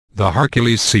The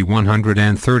Hercules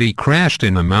C-130 crashed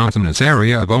in a mountainous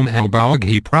area of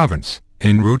al-Bawaghi province,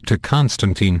 en route to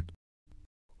Constantine.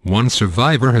 One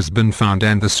survivor has been found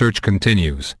and the search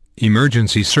continues,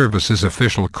 emergency services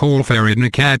official Kol Farid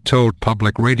Nakat told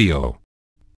public radio.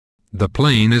 The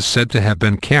plane is said to have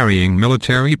been carrying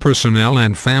military personnel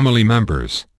and family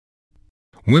members.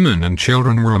 Women and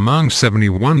children were among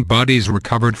 71 bodies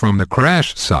recovered from the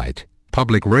crash site,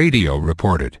 public radio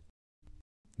reported.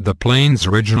 The plane's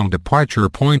original departure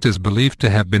point is believed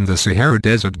to have been the Sahara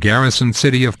Desert garrison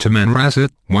city of Tamanrasset,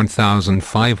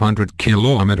 1,500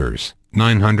 kilometers,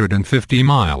 950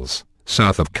 miles,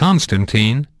 south of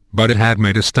Constantine, but it had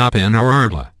made a stop in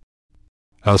Ararla.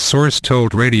 A source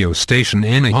told radio station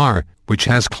Nahar, which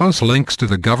has close links to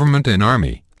the government and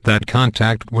army, that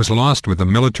contact was lost with a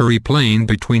military plane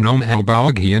between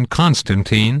al-Bawaghi and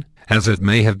Constantine, as it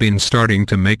may have been starting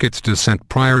to make its descent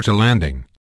prior to landing.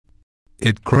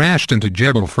 It crashed into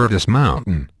Jebel Firdas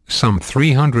mountain, some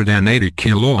 380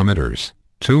 kilometers,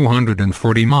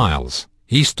 240 miles,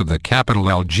 east of the capital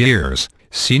Algiers.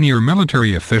 Senior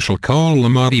military official Kol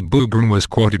Lamadi Bougran was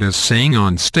quoted as saying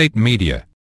on state media.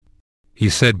 He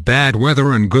said bad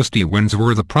weather and gusty winds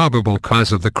were the probable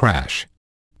cause of the crash.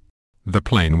 The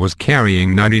plane was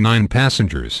carrying 99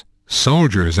 passengers,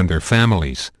 soldiers and their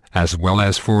families, as well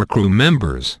as 4 crew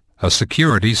members, a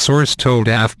security source told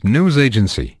AFP news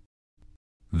agency.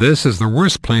 This is the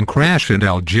worst plane crash in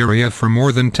Algeria for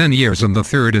more than 10 years and the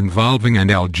third involving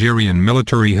an Algerian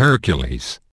military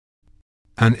Hercules.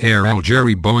 An Air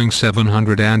Algerie Boeing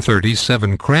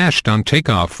 737 crashed on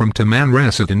takeoff from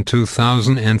Tamanrasset in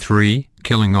 2003,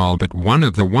 killing all but one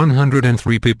of the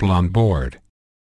 103 people on board.